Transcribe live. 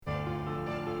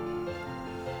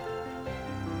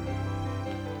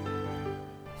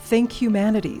Think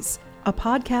Humanities, a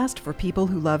podcast for people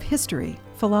who love history,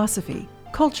 philosophy,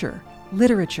 culture,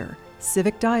 literature,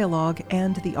 civic dialogue,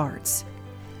 and the arts.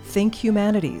 Think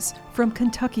Humanities from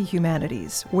Kentucky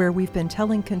Humanities, where we've been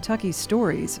telling Kentucky's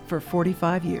stories for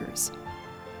 45 years.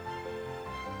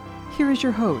 Here is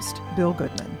your host, Bill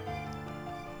Goodman.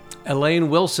 Elaine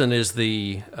Wilson is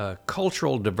the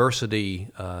Cultural Diversity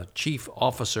Chief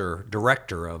Officer,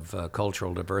 Director of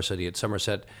Cultural Diversity at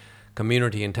Somerset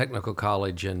Community and Technical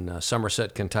College in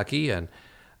Somerset, Kentucky, and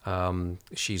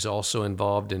she's also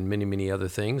involved in many, many other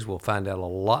things. We'll find out a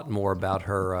lot more about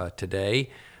her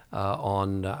today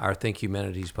on our Think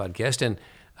Humanities podcast.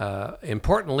 And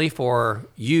importantly for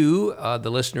you, the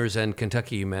listeners in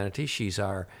Kentucky Humanities, she's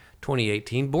our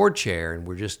 2018 board chair, and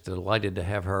we're just delighted to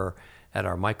have her at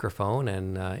our microphone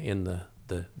and in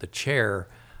the chair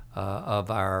of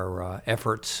our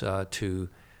efforts to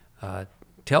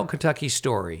tell Kentucky's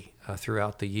story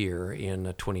throughout the year in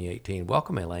 2018.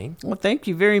 Welcome, Elaine. Well, thank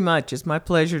you very much. It's my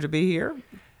pleasure to be here.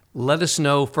 Let us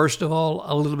know, first of all,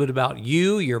 a little bit about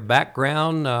you, your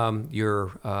background. You're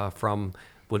from,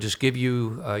 we'll just give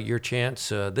you your chance.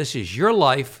 This is your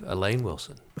life, Elaine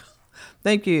Wilson.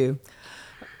 Thank you.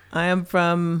 I am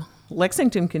from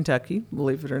Lexington, Kentucky,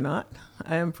 believe it or not.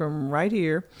 I am from right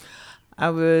here.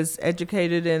 I was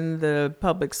educated in the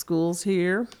public schools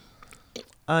here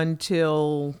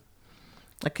until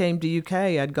I came to UK.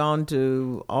 I'd gone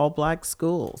to all black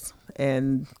schools,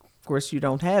 and of course you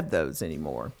don't have those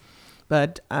anymore.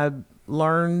 But I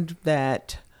learned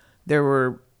that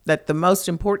that the most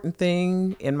important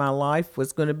thing in my life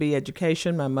was going to be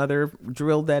education. My mother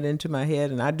drilled that into my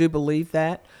head, and I do believe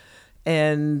that.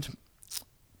 And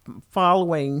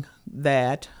following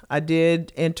that, I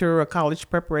did enter a college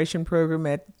preparation program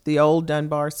at the old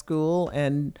Dunbar School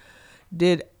and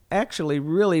did actually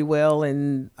really well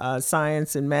in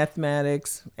science and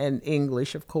mathematics and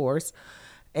English, of course,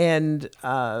 and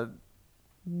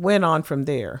went on from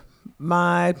there.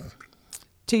 My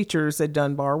teachers at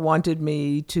Dunbar wanted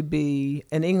me to be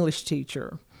an English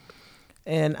teacher,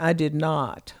 and I did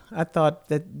not. I thought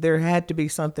that there had to be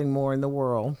something more in the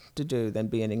world to do than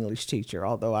be an English teacher,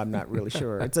 although I'm not really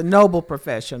sure. It's a noble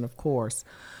profession, of course.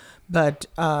 But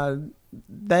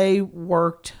they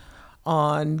worked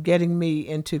on getting me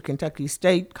into Kentucky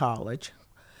State College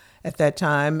at that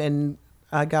time, and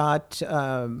I got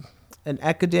an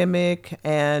academic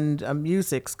and a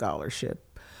music scholarship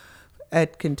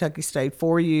at Kentucky State,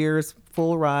 4 years,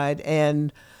 full ride.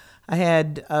 And I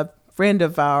had a friend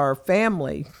of our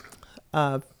family,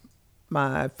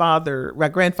 my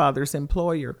grandfather's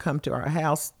employer, come to our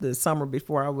house the summer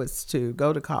before I was to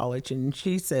go to college, and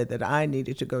she said that I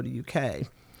needed to go to UK,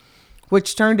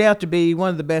 which turned out to be one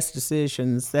of the best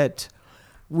decisions that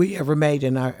we ever made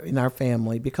in our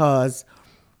family, because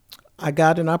I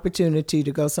got an opportunity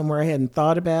to go somewhere I hadn't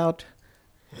thought about.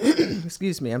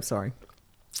 Excuse me, I'm sorry.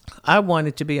 I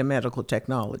wanted to be a medical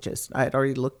technologist. I had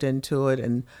already looked into it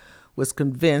and was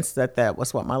convinced that that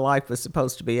was what my life was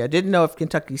supposed to be. I didn't know if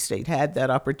Kentucky State had that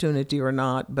opportunity or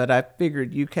not, but I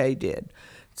figured UK did.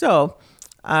 So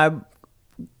I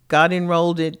got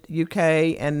enrolled at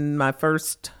UK, and my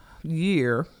first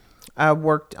year I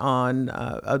worked on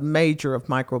a major of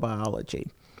microbiology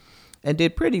and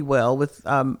did pretty well with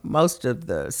most of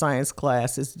the science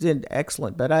classes, did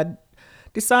excellent, but I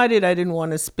decided I didn't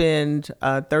want to spend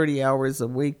 30 hours a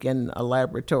week in a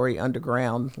laboratory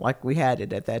underground like we had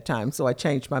it at that time. So I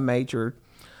changed my major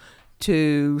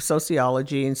to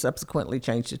sociology and subsequently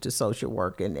changed it to social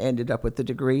work and ended up with a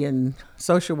degree in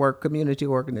social work community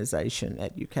organization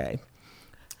at UK.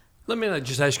 Let me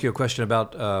just ask you a question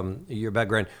about your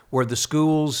background. Were the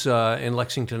schools in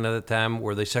Lexington at the time,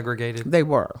 were they segregated? They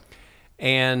were.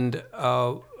 And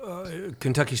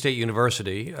Kentucky State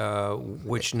University,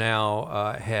 which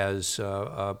now has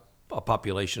a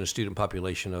student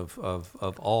population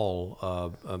of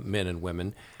all men and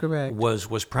women, correct,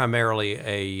 was primarily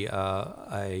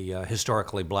a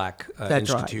historically black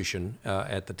institution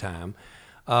at the time.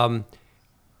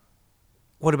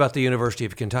 What about the University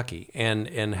of Kentucky,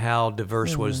 and how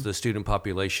diverse was the student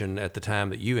population at the time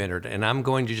that you entered? And I'm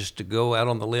going to go out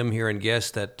on the limb here and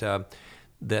guess that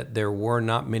there were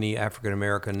not many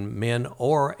African-American men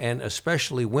and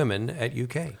especially women at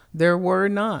UK. There were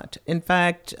not. In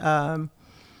fact, at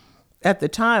the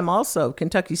time also,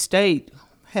 Kentucky State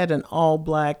had an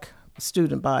all-black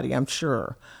student body, I'm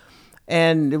sure.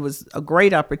 And it was a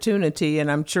great opportunity,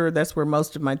 and I'm sure that's where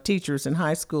most of my teachers in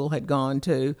high school had gone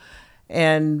to.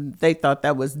 And they thought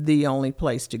that was the only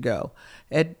place to go.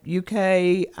 At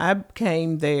UK, I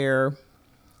came there,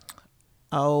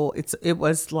 it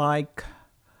was like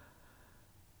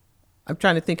I'm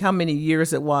trying to think how many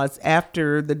years it was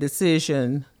after the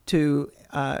decision to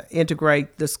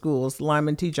integrate the schools.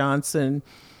 Lyman T. Johnson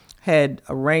had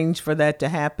arranged for that to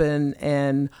happen,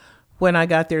 and when I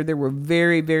got there, there were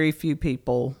very, very few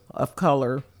people of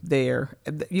color there.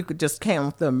 You could just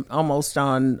count them almost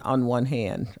on one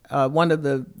hand. One of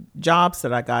the jobs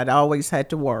that I got, I always had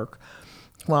to work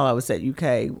while I was at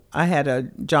UK. I had a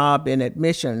job in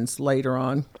admissions later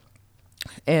on,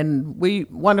 and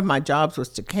one of my jobs was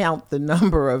to count the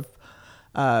number of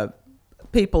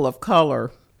people of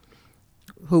color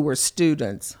who were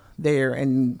students there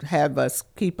and have us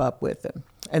keep up with them.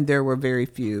 And there were very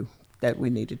few that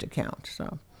we needed to count.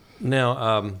 So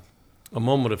now, a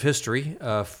moment of history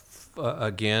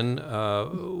again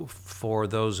for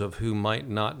those of who might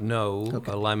not know.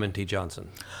 Okay. Lyman T. Johnson.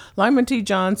 Lyman T.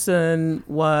 Johnson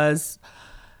was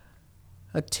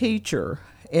a teacher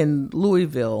in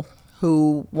Louisville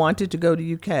who wanted to go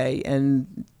to UK,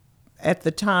 and at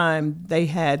the time they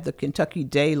had the Kentucky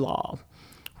Day Law,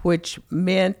 which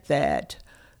meant that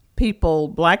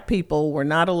black people were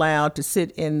not allowed to sit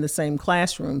in the same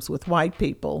classrooms with white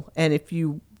people. And if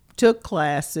you took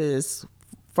classes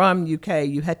from UK,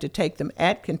 you had to take them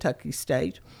at Kentucky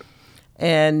State,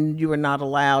 and you were not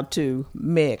allowed to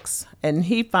mix. And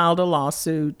he filed a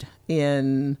lawsuit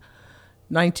in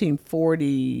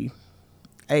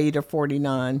 1948 or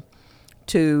 49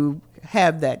 to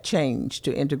have that change,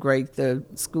 to integrate the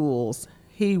schools.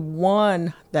 He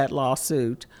won that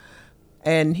lawsuit,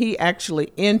 and he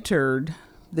actually entered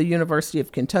the University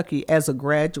of Kentucky as a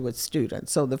graduate student.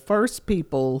 So the first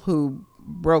people who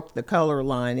broke the color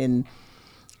line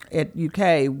at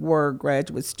UK were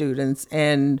graduate students.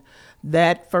 And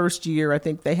that first year, I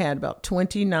think they had about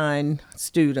 29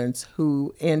 students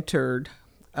who entered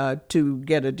to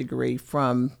get a degree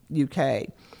from UK.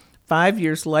 5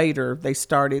 years later, they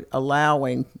started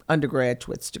allowing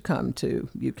undergraduates to come to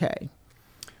UK.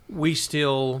 We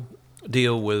still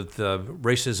deal with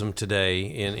racism today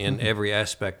in every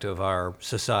aspect of our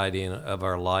society and of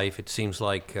our life. It seems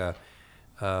like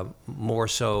more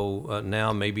so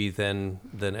now maybe than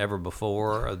ever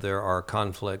before. There are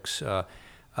conflicts.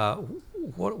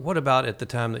 What about at the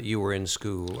time that you were in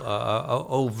school?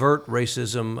 Overt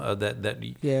racism that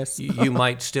yes. you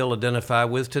might still identify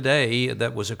with today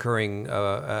that was occurring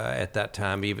at that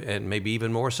time, and maybe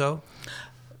even more so?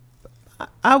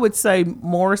 I would say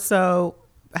more so.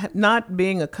 Not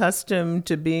being accustomed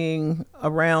to being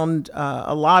around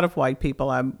a lot of white people.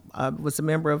 I was a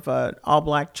member of an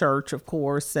all-black church, of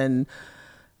course, and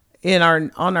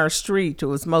on our street, it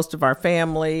was most of our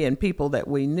family and people that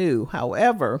we knew.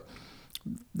 However,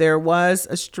 there was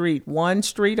one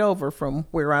street over from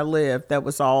where I lived, that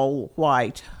was all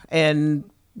white.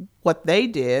 And what they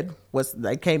did was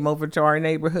they came over to our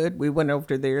neighborhood. We went over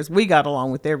to theirs. We got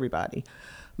along with everybody.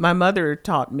 My mother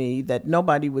taught me that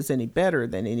nobody was any better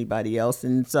than anybody else.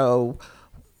 And so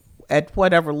at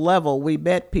whatever level we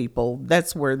met people,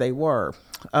 that's where they were.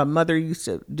 Mother used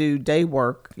to do day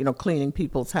work, cleaning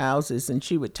people's houses, and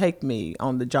she would take me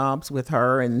on the jobs with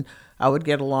her, and I would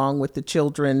get along with the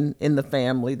children in the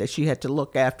family that she had to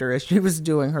look after as she was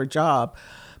doing her job.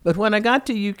 But when I got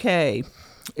to UK,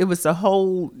 it was a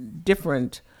whole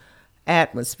different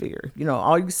atmosphere.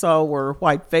 All you saw were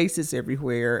white faces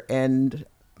everywhere, and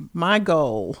my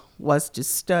goal was to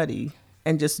study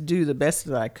and just do the best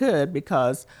that I could,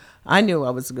 because I knew I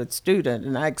was a good student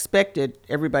and I expected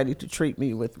everybody to treat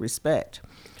me with respect.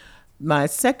 My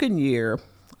second year,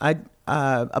 I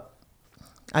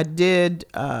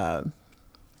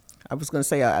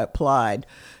applied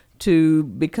to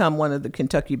become one of the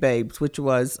Kentucky Babes, which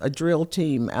was a drill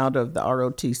team out of the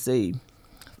ROTC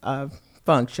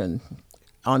function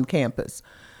on campus.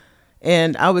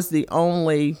 And I was the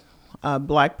only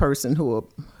black person who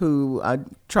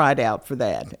tried out for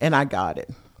that, and I got it.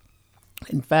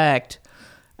 In fact,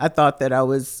 I thought that I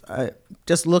was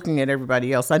just looking at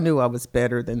everybody else. I knew I was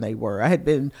better than they were. I had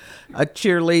been a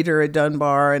cheerleader at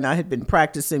Dunbar, and I had been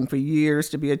practicing for years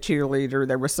to be a cheerleader.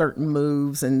 There were certain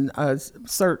moves and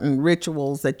certain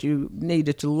rituals that you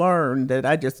needed to learn that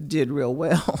I just did real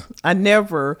well. I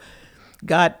never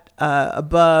got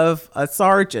above a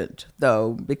sergeant,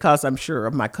 though, because I'm sure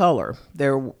of my color.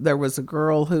 There was a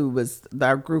girl who was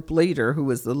our group leader, who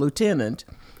was the lieutenant,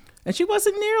 and she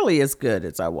wasn't nearly as good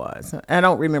as I was. I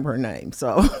don't remember her name,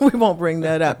 so we won't bring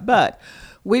that up. But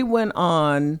we went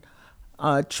on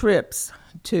trips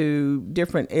to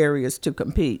different areas to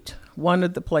compete. One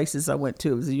of the places I went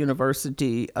to was the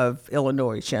University of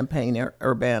Illinois,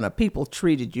 Champaign-Urbana. People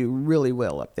treated you really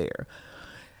well up there.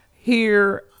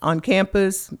 Here on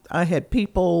campus, I had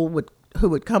people would who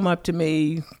would come up to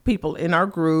me, people in our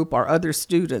group or other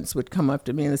students would come up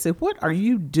to me and say, "What are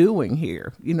you doing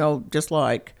here?" Just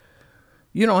like,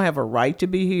 "You don't have a right to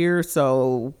be here,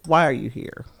 so why are you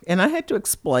here?" And I had to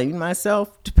explain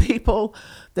myself to people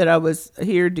that I was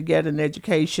here to get an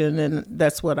education, and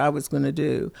that's what I was going to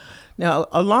do. Now,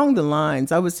 along the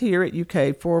lines, I was here at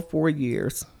UK for 4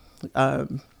 years.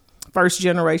 First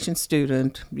generation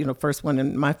student, first one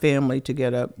in my family to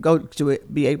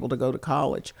be able to go to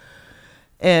college.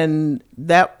 And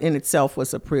that in itself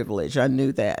was a privilege. I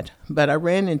knew that. But I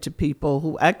ran into people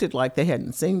who acted like they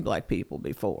hadn't seen black people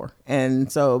before.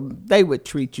 And so they would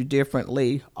treat you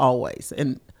differently always.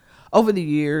 And over the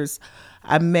years,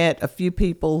 I met a few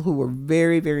people who were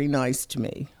very, very nice to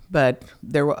me. But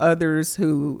there were others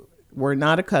who were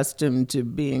not accustomed to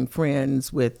being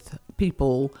friends with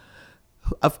people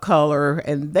of color,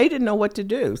 and they didn't know what to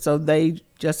do. So they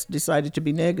just decided to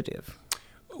be negative.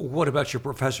 What about your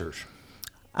professors?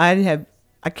 I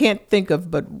can't think of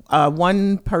but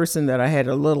one person that I had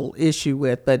a little issue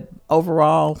with, but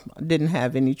overall I didn't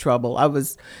have any trouble.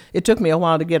 It took me a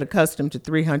while to get accustomed to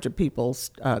 300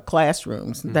 people's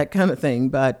classrooms, that kind of thing.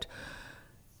 But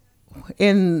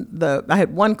I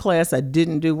had one class I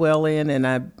didn't do well in, and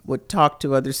I would talk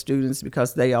to other students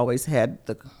because they always had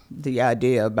the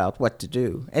idea about what to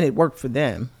do, and it worked for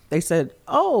them. They said,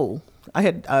 "Oh," I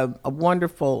had a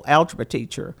wonderful algebra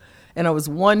teacher, and I was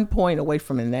 1 point away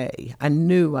from an A. I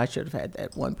knew I should have had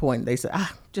that 1 point. They said,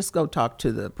 "Just go talk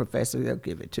to the professor. They'll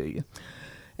give it to you."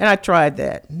 And I tried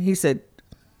that. He said,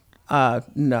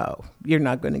 "No, you're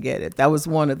not going to get it." That was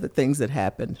one of the things that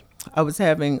happened. I was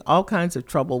having all kinds of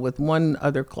trouble with one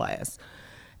other class.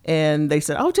 And they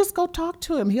said, "Oh, just go talk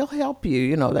to him. He'll help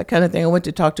you," that kind of thing. I went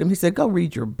to talk to him. He said, "Go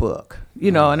read your book,"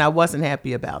 and I wasn't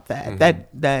happy about that.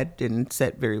 That didn't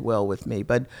sit very well with me.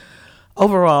 But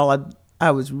overall, I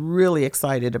was really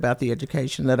excited about the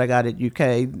education that I got at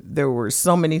UK. There were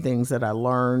so many things that I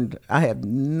learned. I have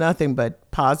nothing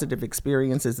but positive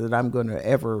experiences that I'm going to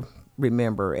ever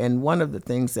remember. And one of the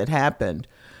things that happened,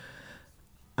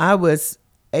 I was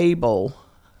able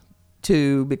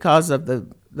to, because of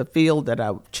the field that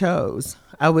I chose,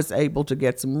 I was able to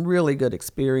get some really good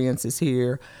experiences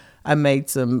here. I made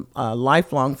some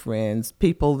lifelong friends,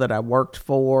 people that I worked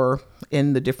for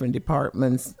in the different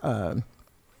departments.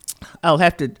 I'll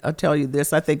tell you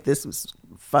this. I think this was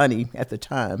funny at the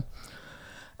time.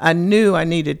 I knew I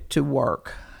needed to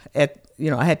work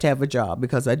I had to have a job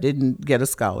because I didn't get a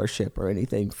scholarship or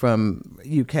anything from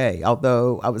UK.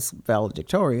 Although I was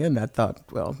valedictorian, I thought,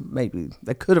 well, maybe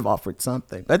they could have offered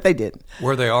something, but they didn't.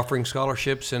 Were they offering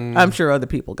scholarships? I'm sure other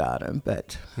people got them,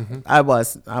 but I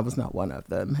was not one of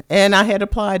them. And I had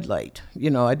applied late.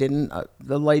 I didn't.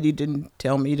 The lady didn't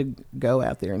tell me to go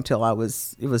out there until it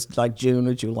was like June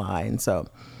or July, and so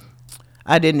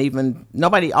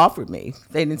nobody offered me.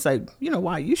 They didn't say,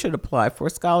 "Why, you should apply for a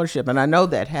scholarship." And I know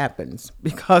that happens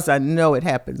because I know it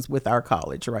happens with our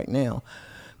college right now.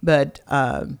 But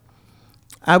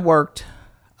I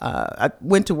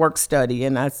went to work study,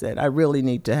 and I said, "I really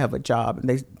need to have a job."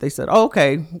 And they said, "Oh,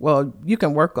 okay, well, you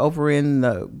can work over in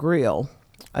the grill."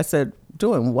 I said,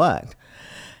 "Doing what?"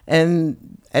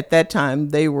 And at that time,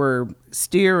 they were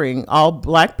steering all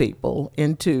black people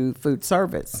into food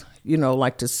service,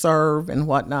 like to serve and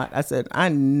whatnot. I said, "I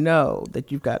know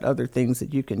that you've got other things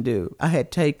that you can do." I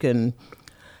had taken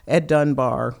at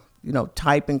Dunbar,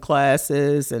 typing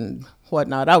classes and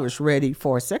whatnot. I was ready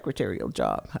for a secretarial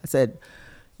job. I said,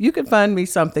 "You can find me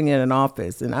something in an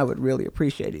office, and I would really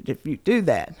appreciate it if you do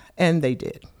that." And they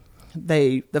did.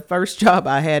 The first job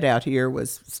I had out here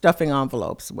was stuffing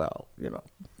envelopes. Well,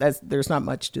 there's not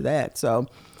much to that. So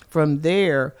from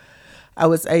there, I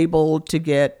was able to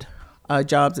get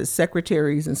jobs as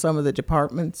secretaries in some of the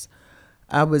departments.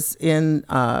 I was in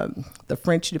the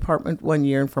French department 1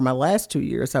 year, and for my last 2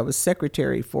 years, I was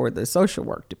secretary for the social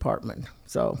work department.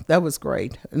 So that was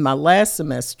great. In my last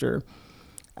semester,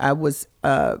 I was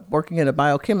working in a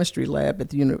biochemistry lab at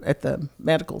the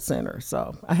medical center.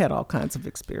 So I had all kinds of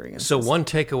experience. So one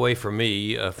takeaway for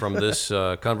me from this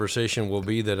conversation will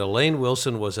be that Elaine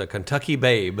Wilson was a Kentucky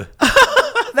babe.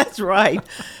 That's right.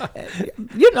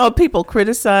 People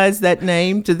criticize that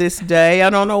name to this day. I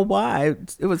don't know why.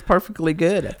 It was perfectly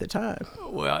good at the time.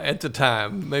 Well, at the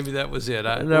time, maybe that was it.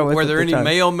 Were there any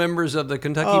male members of the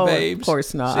Kentucky Babes? Of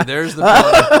course not. See, there's the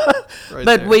point.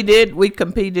 But we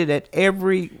competed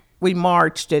we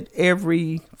marched at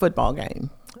every football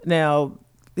game. Now,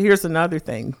 here's another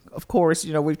thing. Of course,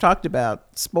 we've talked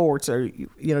about sports, or,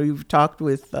 you've talked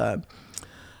with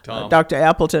Dr.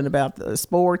 Appleton about the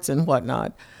sports and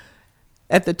whatnot.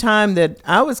 At the time that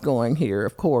I was going here,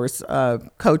 of course,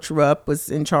 Coach Rupp was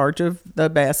in charge of the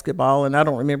basketball, and I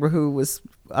don't remember who was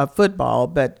football,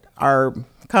 but our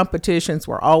competitions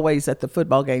were always at the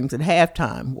football games at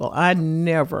halftime. Well, I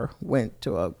never went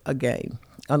to a game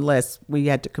unless we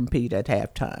had to compete at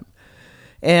halftime.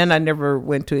 And I never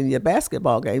went to any of the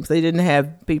basketball games. They didn't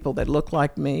have people that looked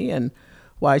like me, and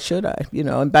why should I?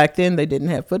 And back then they didn't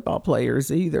have football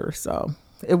players either, so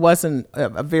it wasn't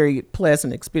a very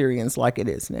pleasant experience like it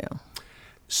is now.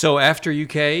 So after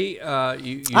UK,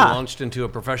 you launched into a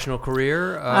professional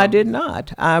career? I did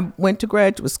not. I went to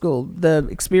graduate school. The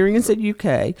experience at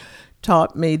UK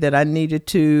taught me that I needed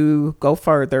to go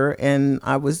further, and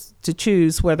I was to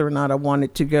choose whether or not I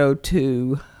wanted to go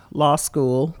to law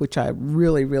school, which I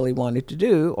really, really wanted to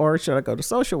do, or should I go to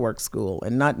social work school?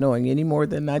 And not knowing any more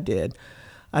than I did,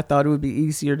 I thought it would be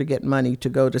easier to get money to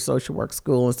go to social work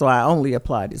school. And so I only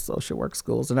applied to social work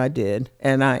schools, and I did.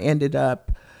 And I ended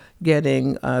up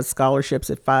getting scholarships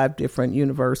at 5 different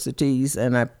universities,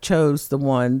 and I chose the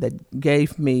one that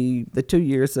gave me the 2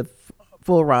 years of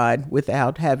full ride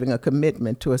without having a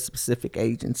commitment to a specific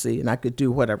agency, and I could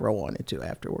do whatever I wanted to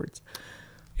afterwards.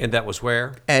 And that was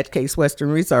where? At Case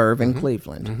Western Reserve in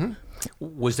Cleveland.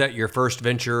 Mm-hmm. Was that your first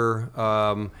venture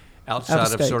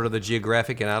outside of sort of the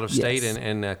geographic and out of state? Yes.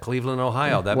 in Cleveland,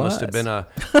 Ohio? It That was. must have been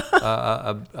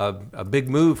a big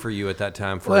move for you at that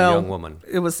time for a young woman.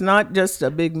 It was not just a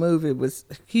big move. It was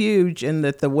huge in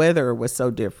that the weather was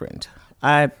so different.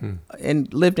 I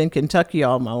lived in Kentucky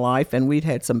all my life, and we'd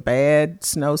had some bad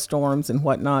snowstorms and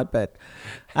whatnot, but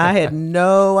I had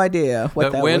no idea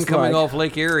what that was like. The wind coming off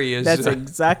Lake Erie is, that's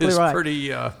exactly is right.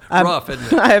 pretty rough,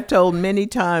 isn't it? I have told many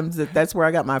times that that's where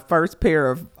I got my first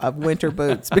pair of winter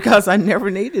boots because I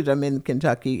never needed them in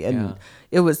Kentucky, and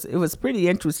it was pretty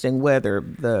interesting weather.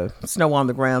 The snow on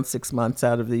the ground 6 months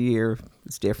out of the year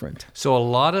is different. So a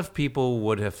lot of people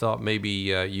would have thought maybe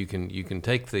you can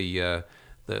take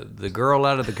the girl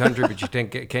out of the country, but you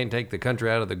can't take the country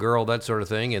out of the girl, that sort of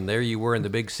thing. And there you were in the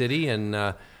big city,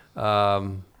 and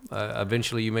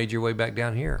eventually you made your way back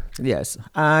down here. Yes,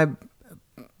 I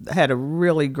had a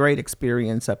really great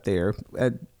experience up there.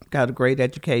 I got a great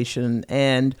education,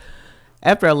 and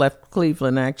after I left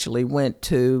Cleveland, I actually went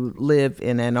to live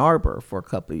in Ann Arbor for a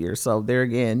couple of years. So there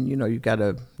again, you've got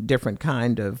a different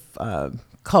kind of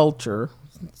culture,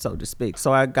 so to speak.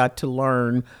 So I got to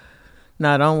learn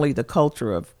not only the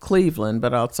culture of Cleveland,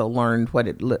 but also learned what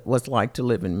it was like to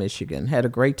live in Michigan. Had a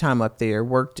great time up there,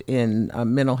 worked in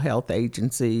mental health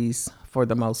agencies for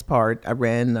the most part. I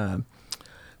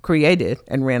created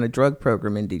and ran a drug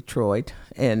program in Detroit,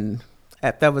 and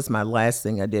that was my last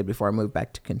thing I did before I moved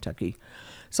back to Kentucky.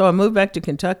 So I moved back to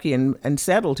Kentucky and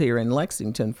settled here in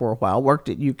Lexington for a while, worked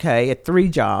at UK at 3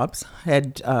 jobs,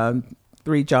 had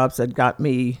 3 jobs that got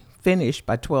me finished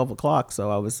by 12 o'clock,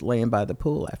 so I was laying by the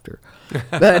pool after.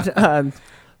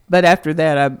 But after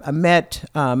that, I met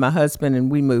my husband,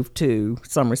 and we moved to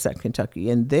Somerset,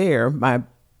 Kentucky. And there, my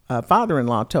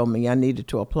father-in-law told me I needed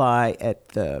to apply at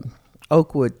the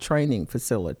Oakwood training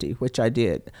facility, which I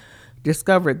did.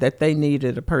 Discovered that they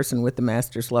needed a person with a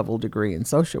master's level degree in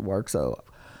social work, so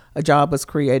a job was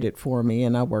created for me,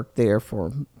 and I worked there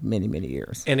for many, many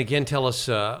years. And again, tell us,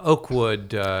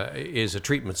 Oakwood is a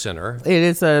treatment center. It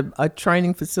is a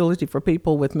training facility for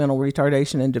people with mental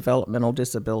retardation and developmental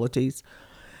disabilities.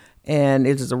 And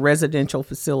it is a residential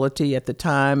facility. At the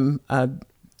time,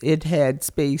 it had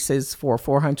spaces for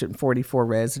 444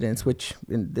 residents, which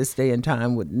in this day and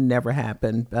time would never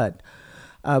happen. But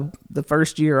the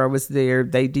first year I was there,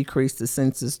 they decreased the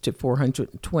census to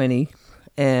 420.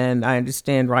 And I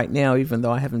understand right now, even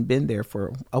though I haven't been there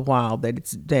for a while, that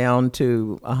it's down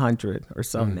to 100 or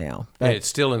so now. But and it's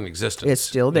still in existence. It's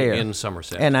still there in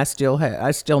Somerset. and I still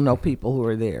know people who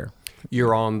are there.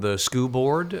 You're on the school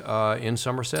board in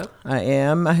Somerset? I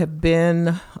am. I have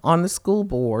been on the school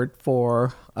board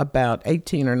for about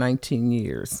 18 or 19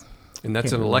 years. And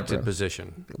that's an elected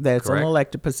position. That's correct? an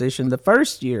elected position. The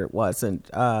first year it wasn't.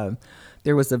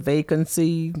 There was a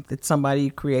vacancy that somebody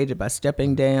created by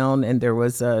stepping down, and there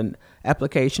was an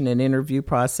application and interview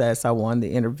process. I won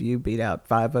the interview, beat out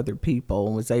 5 other people,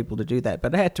 and was able to do that.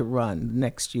 But I had to run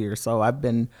next year, so I've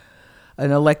been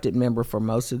an elected member for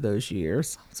most of those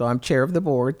years. So I'm chair of the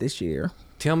board this year.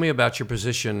 Tell me about your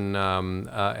position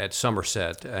at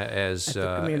Somerset as At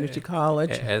the Community College.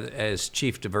 as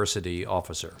Chief Diversity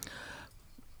Officer.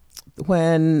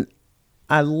 When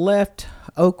I left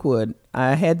Oakwood,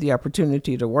 I had the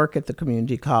opportunity to work at the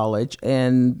community college,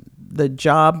 and the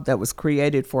job that was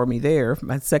created for me there,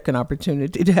 my second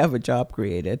opportunity to have a job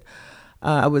created,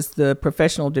 I was the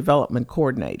professional development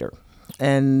coordinator.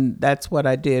 And that's what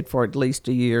I did for at least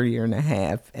a year and a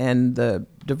half. And the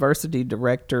diversity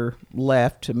director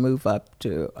left to move up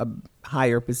to a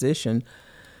higher position.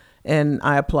 And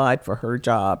I applied for her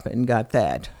job and got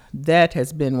that. That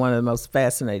has been one of the most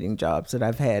fascinating jobs that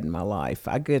I've had in my life.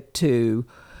 I get to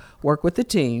work with a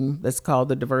team that's called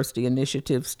the Diversity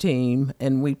Initiatives Team,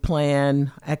 and we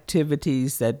plan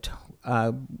activities that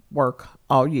work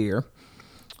all year.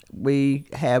 We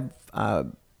have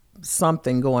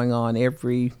something going on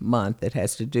every month that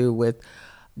has to do with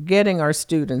getting our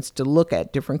students to look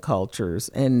at different cultures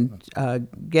and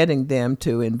getting them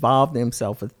to involve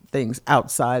themselves with things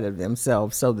outside of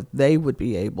themselves so that they would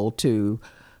be able to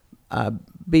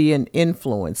be an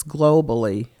influence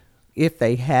globally if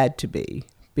they had to be,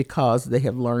 because they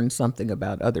have learned something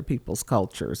about other people's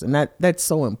cultures. And that's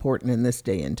so important in this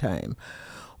day and time.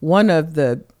 One of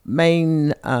the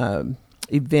main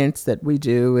events that we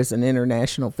do is an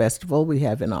international festival we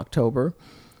have in October.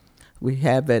 We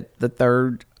have it the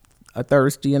third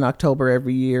Thursday in October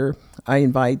every year. I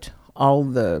invite all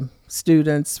the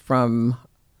students from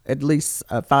at least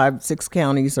 5-6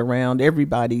 counties around.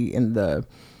 Everybody in the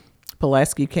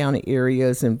Pulaski County area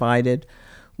is invited.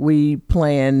 We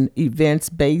plan events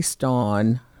based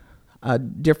on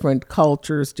different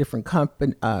cultures, different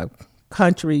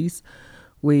countries.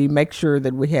 We make sure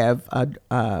that we have a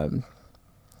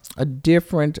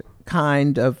different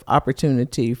kind of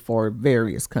opportunity for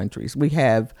various countries. We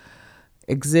have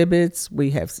exhibits,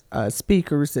 we have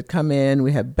speakers that come in,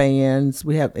 we have bands.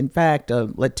 We have, in fact,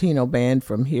 a Latino band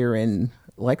from here in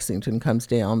Lexington comes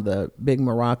down, the Big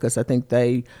Maracas. I think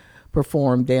they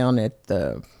perform down at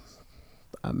the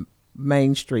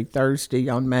Main Street Thursday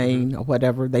on Main or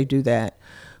whatever. They do that.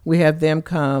 We have them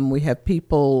come. We have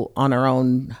people on our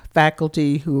own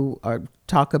faculty who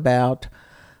talk about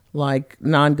like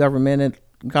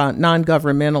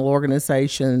non-governmental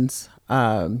organizations,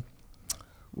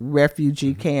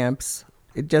 refugee camps.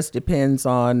 It just depends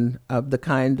on the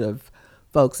kind of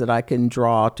folks that I can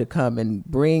draw to come and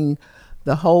bring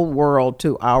the whole world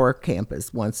to our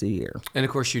campus once a year. And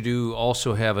of course, you do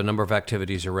also have a number of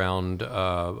activities around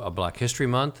a Black History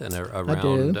Month and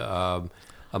around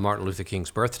a Martin Luther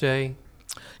King's birthday.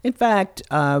 In fact,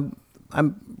 I'm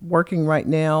working right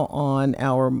now on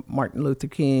our Martin Luther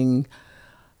King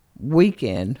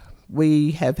weekend.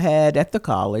 We have had at the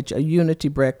college a unity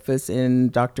breakfast in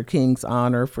Dr. King's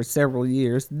honor for several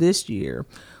years. This year,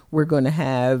 we're going to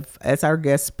have as our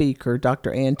guest speaker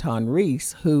Dr. Anton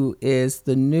Reese, who is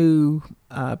the new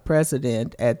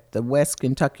president at the West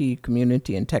Kentucky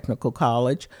Community and Technical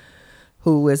College,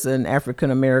 who is an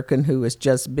African American who has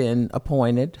just been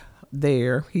appointed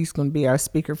there. He's going to be our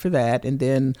speaker for that. And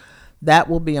then that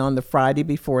will be on the Friday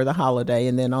before the holiday.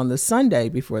 And then on the Sunday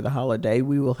before the holiday,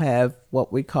 we will have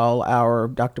what we call our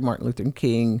Dr. Martin Luther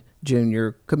King Jr.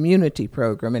 community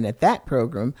program. And at that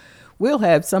program, we'll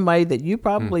have somebody that you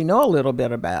probably know a little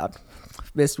bit about.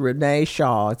 Miss Renee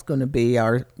Shaw is going to be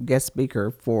our guest speaker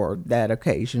for that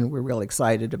occasion. We're real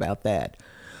excited about that.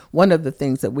 One of the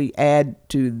things that we add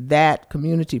to that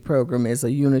community program is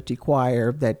a unity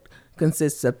choir that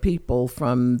consists of people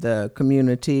from the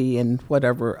community and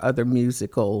whatever other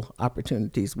musical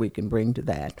opportunities we can bring to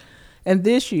that. And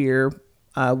this year,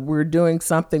 we're doing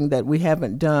something that we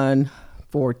haven't done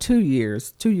for 2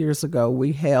 years. 2 years ago,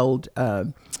 we held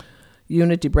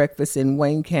Unity Breakfast in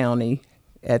Wayne County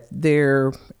at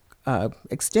their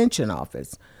extension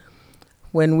office.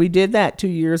 When we did that 2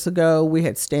 years ago, we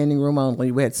had standing room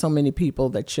only. We had so many people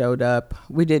that showed up.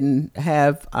 We didn't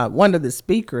have, one of the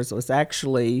speakers was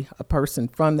actually a person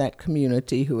from that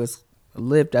community who has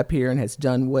lived up here and has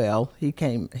done well. He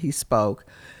came, he spoke.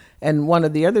 And one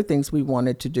of the other things we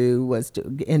wanted to do was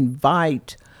to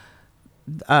invite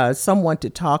someone to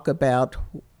talk about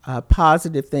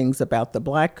positive things about the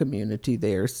Black community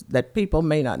there that people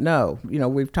may not know. You know,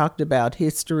 we've talked about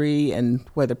history and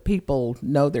whether people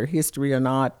know their history or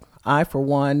not. I, for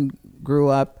one, grew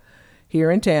up here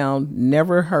in town,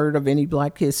 never heard of any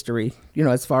Black history, you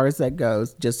know, as far as that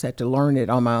goes, just had to learn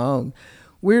it on my own.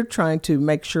 We're trying to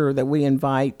make sure that we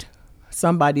invite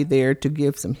somebody there to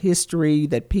give some history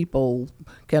that people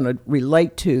can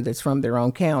relate to that's from their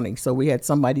own county. So we had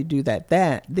somebody do that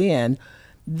then.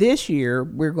 This year,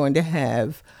 we're going to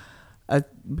have a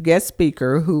guest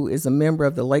speaker who is a member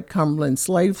of the Lake Cumberland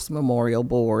Slaves Memorial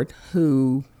Board,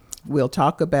 who will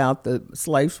talk about the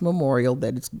Slaves Memorial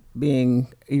that is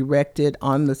being erected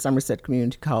on the Somerset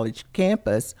Community College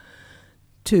campus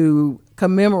to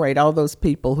commemorate all those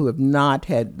people who have not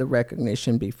had the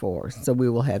recognition before. So we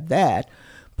will have that.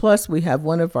 Plus, we have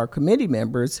one of our committee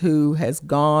members who has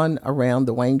gone around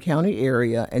the Wayne County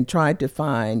area and tried to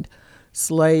find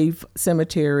slave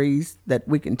cemeteries that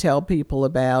we can tell people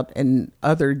about, and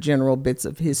other general bits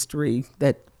of history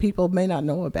that people may not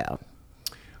know about.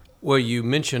 Well, you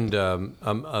mentioned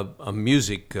a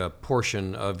music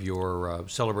portion of your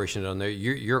celebration down there.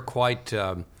 You're quite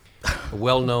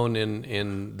well known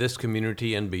in this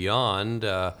community and beyond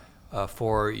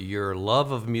for your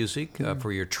love of music,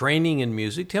 for your training in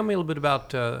music. Tell me a little bit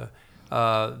about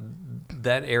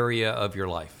that area of your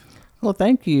life. Well,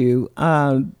 thank you.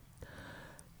 I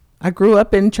grew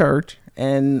up in church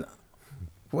and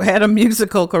had a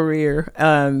musical career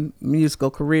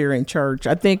in church.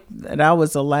 I think that I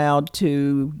was allowed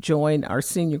to join our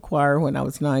senior choir when I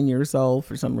was 9 years old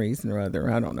for some reason or other.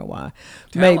 I don't know why.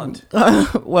 Talent.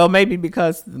 Maybe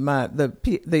because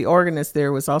the organist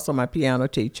there was also my piano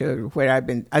teacher.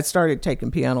 I started taking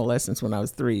piano lessons when I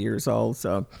was 3 years old,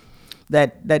 so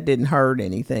that didn't hurt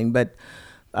anything. But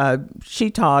she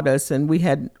taught us, and we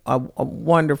had a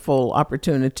wonderful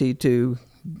opportunity to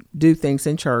do things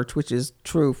in church, which is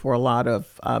true for a lot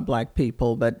of black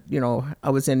people. But, I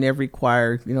was in every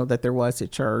choir, that there was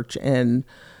at church. And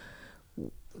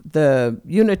the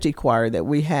unity choir that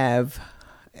we have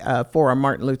for our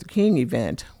Martin Luther King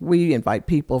event, we invite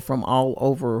people from all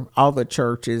over all the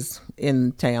churches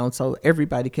in town, so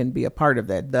everybody can be a part of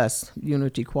that, thus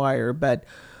unity choir. But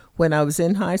when I was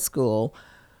in high school,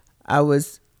 I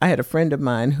had a friend of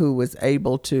mine who was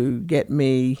able to get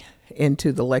me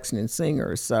into the Lexington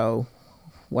Singers. So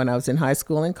when I was in high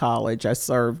school and college, I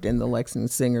served in the Lexington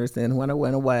Singers. Then when I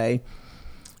went away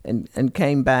and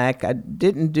came back, I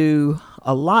didn't do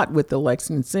a lot with the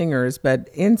Lexington Singers, but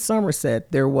in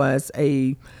Somerset, there was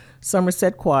a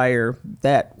Somerset choir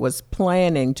that was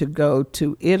planning to go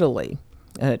to Italy.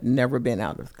 I had never been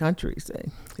out of the country,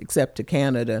 except to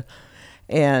Canada.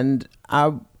 And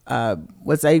I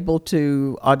was able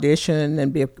to audition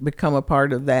and become a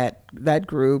part of that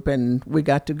group, and we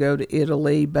got to go to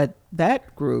Italy. But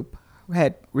that group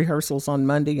had rehearsals on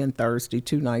Monday and Thursday,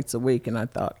 2 nights a week, and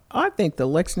I think the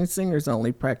Lexington Singers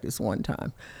only practice 1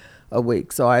 time a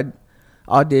week. So I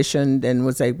auditioned and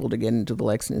was able to get into the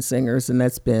Lexington Singers, and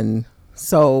that's been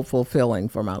so fulfilling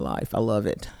for my life. I love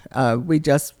it. We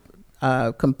just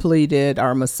completed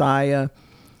our Messiah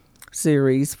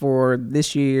series for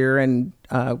this year, and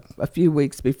a few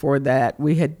weeks before that,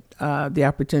 we had the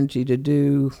opportunity to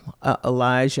do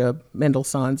Elijah,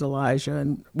 Mendelssohn's Elijah,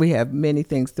 and we have many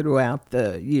things throughout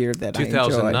the year that I enjoy.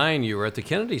 2009, you were at the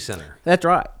Kennedy Center. That's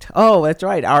right. Oh, that's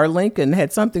right. Our Lincoln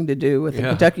had something to do with the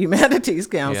Kentucky Humanities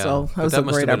Council. Yeah, that was that a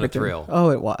must great have been opportunity. a thrill. Oh,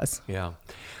 it was. Yeah.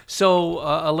 So,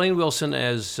 Elaine Wilson,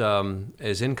 as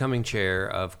incoming chair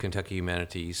of Kentucky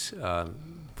Humanities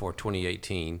for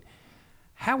 2018,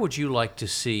 how would you like to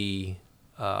see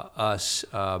us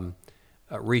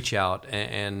reach out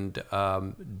and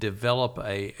develop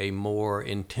a more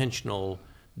intentional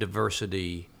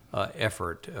diversity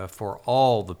effort for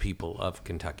all the people of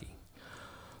Kentucky?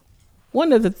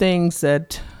 One of the things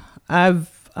that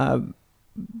I've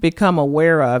become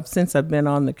aware of since I've been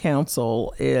on the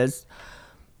council is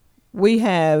we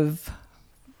have,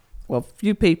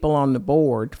 few people on the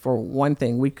board. For one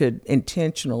thing, we could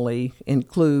intentionally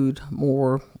include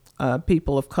more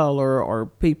people of color or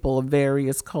people of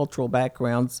various cultural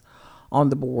backgrounds on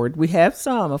the board. We have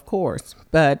some, of course,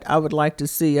 but I would like to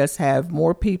see us have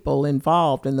more people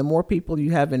involved. And the more people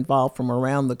you have involved from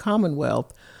around the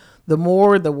Commonwealth, the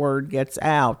more the word gets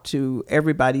out to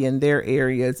everybody in their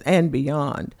areas and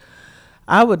beyond.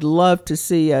 I would love to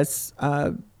see us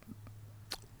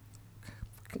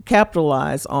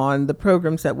capitalize on the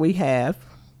programs that we have.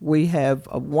 We have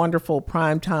a wonderful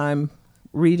primetime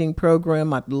reading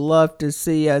program. I'd love to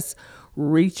see us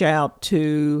reach out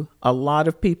to a lot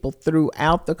of people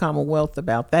throughout the Commonwealth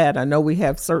about that. I know we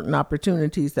have certain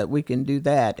opportunities that we can do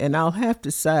that. And I'll have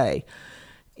to say,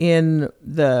 in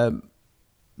the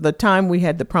time we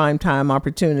had the primetime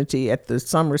opportunity at the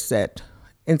Somerset,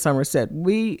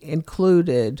 we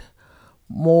included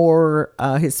more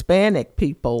Hispanic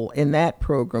people in that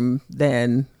program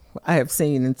than I have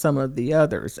seen in some of the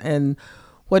others. And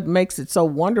what makes it so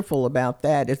wonderful about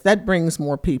that is that brings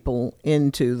more people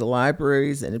into the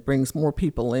libraries, and it brings more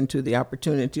people into the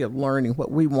opportunity of learning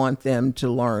what we want them to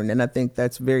learn. And I think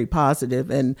that's very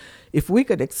positive. And if we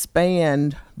could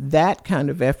expand that kind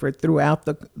of effort throughout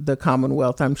the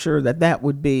Commonwealth, I'm sure that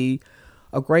would be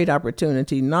a great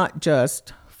opportunity, not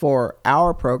just for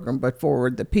our program, but for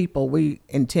the people we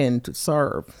intend to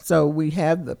serve. So we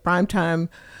have the primetime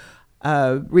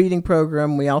reading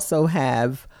program. We also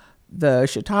have the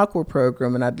Chautauqua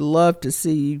program, and I'd love to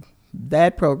see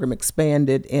that program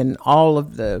expanded in all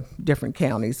of the different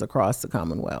counties across the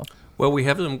Commonwealth. Well, we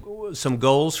have some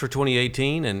goals for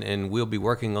 2018, and we'll be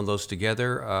working on those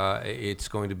together. It's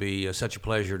going to be such a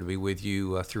pleasure to be with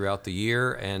you throughout the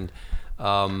year, and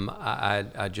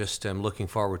I just am looking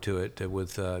forward to it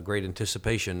with great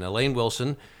anticipation. Elaine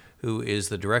Wilson, who is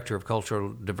the Director of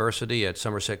Cultural Diversity at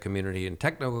Somerset Community and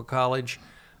Technical College,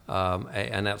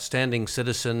 an outstanding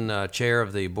citizen, chair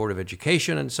of the Board of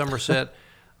Education in Somerset,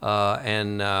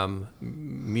 and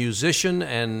musician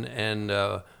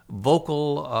and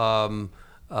vocal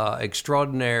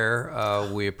extraordinaire.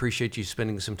 We appreciate you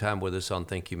spending some time with us on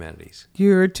Think Humanities.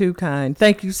 You're too kind.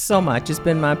 Thank you so much. It's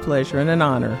been my pleasure and an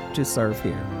honor to serve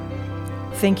here.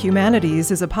 Think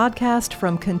Humanities is a podcast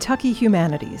from Kentucky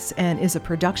Humanities and is a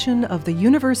production of the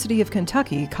University of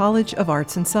Kentucky College of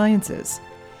Arts and Sciences.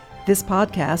 This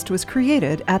podcast was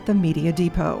created at the Media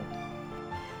Depot.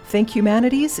 Think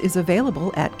Humanities is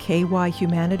available at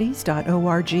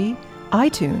kyhumanities.org,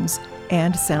 iTunes,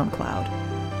 and SoundCloud.